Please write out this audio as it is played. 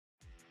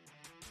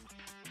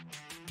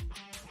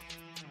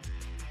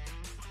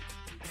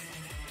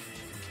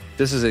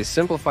This is a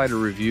simplified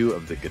review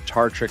of the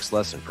Guitar Tricks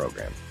lesson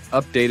program,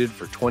 updated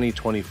for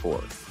 2024.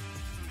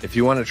 If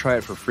you want to try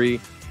it for free,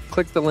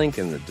 click the link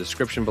in the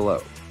description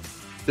below.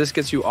 This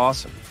gets you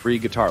awesome free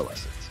guitar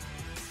lessons,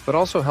 but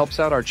also helps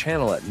out our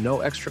channel at no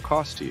extra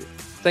cost to you.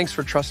 Thanks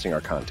for trusting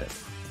our content.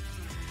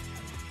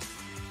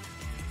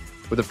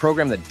 With a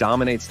program that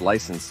dominates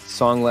licensed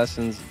song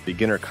lessons,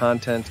 beginner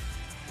content,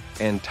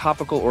 and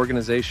topical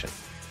organization,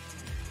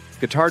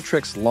 Guitar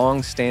Tricks'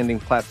 long-standing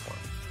platform,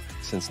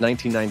 since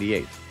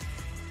 1998,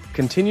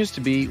 continues to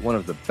be one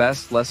of the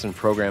best lesson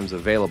programs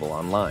available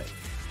online.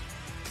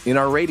 In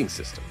our rating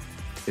system,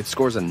 it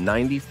scores a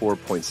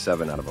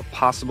 94.7 out of a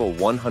possible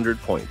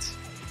 100 points.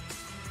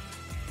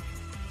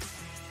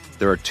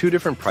 There are two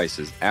different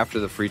prices after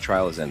the free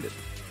trial is ended.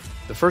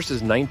 The first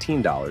is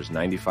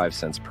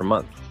 $19.95 per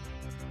month,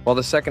 while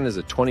the second is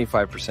a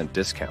 25%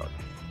 discount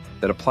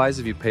that applies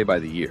if you pay by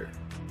the year,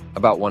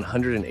 about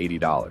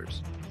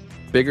 $180.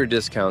 Bigger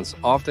discounts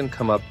often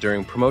come up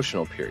during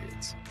promotional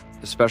periods,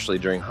 especially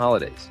during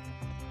holidays.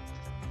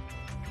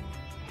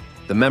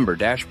 The member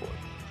dashboard.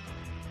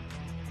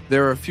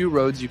 There are a few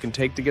roads you can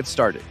take to get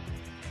started.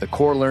 The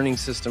core learning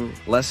system,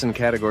 lesson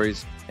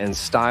categories, and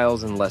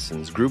styles and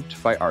lessons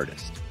grouped by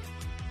artist.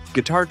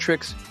 Guitar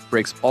Tricks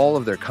breaks all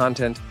of their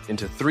content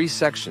into 3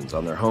 sections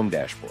on their home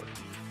dashboard,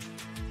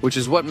 which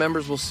is what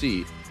members will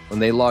see when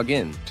they log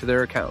in to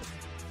their account.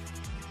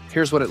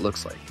 Here's what it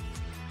looks like.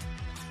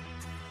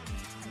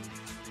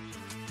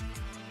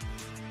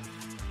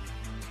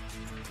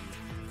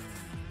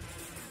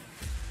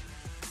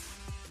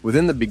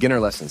 Within the beginner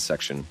lessons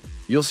section,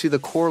 you'll see the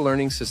core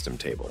learning system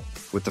table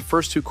with the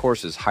first 2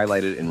 courses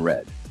highlighted in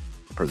red,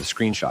 per the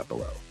screenshot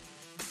below.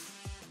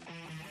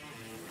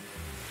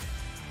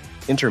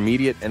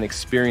 Intermediate and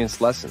experienced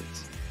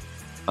lessons.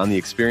 On the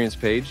experience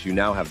page, you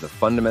now have the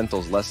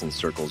fundamentals lesson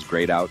circles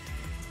grayed out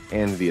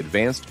and the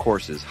advanced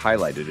courses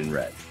highlighted in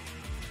red.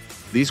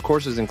 These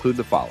courses include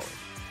the following: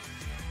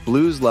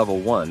 Blues Level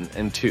 1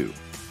 and 2,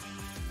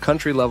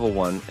 Country Level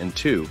 1 and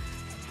 2,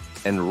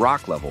 and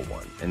Rock Level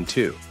 1 and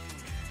 2.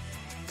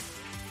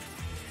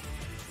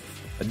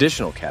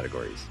 Additional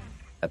categories.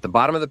 At the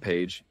bottom of the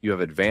page, you have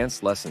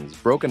advanced lessons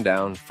broken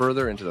down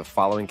further into the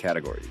following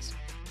categories: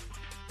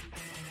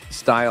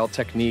 style,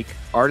 technique,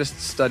 artist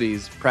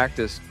studies,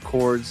 practice,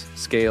 chords,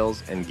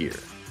 scales, and gear.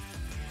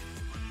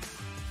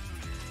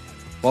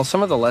 While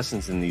some of the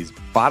lessons in these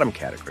bottom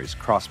categories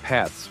cross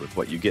paths with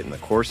what you get in the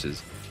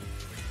courses,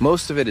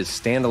 most of it is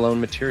standalone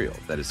material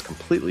that is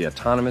completely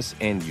autonomous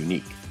and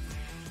unique.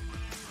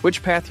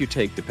 Which path you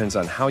take depends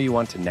on how you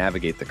want to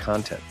navigate the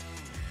content.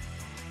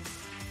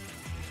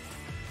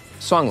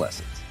 Song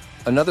lessons.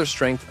 Another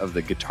strength of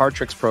the Guitar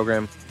Tricks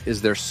program is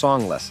their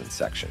song lessons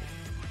section,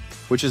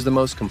 which is the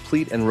most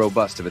complete and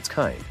robust of its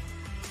kind,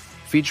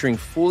 featuring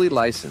fully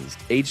licensed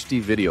HD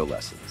video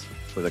lessons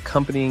with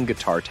accompanying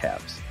guitar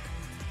tabs.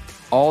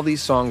 All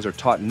these songs are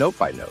taught note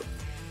by note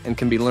and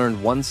can be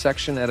learned one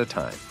section at a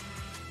time.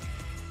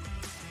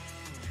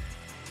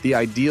 The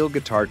ideal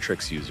Guitar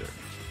Tricks user.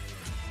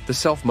 The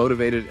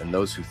self-motivated and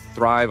those who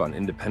thrive on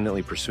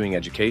independently pursuing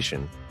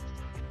education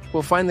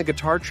will find the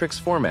Guitar Tricks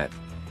format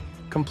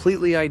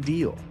completely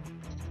ideal.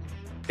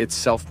 It's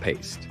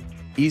self-paced,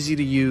 easy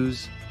to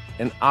use,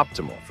 and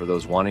optimal for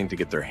those wanting to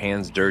get their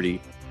hands dirty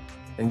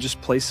and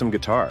just play some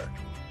guitar.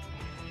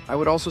 I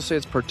would also say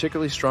it's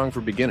particularly strong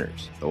for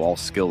beginners, though all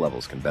skill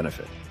levels can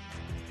benefit.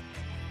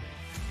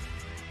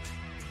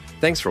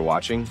 Thanks for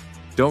watching.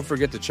 Don't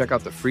forget to check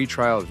out the free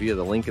trial via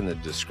the link in the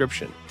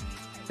description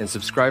and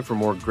subscribe for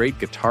more great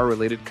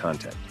guitar-related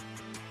content.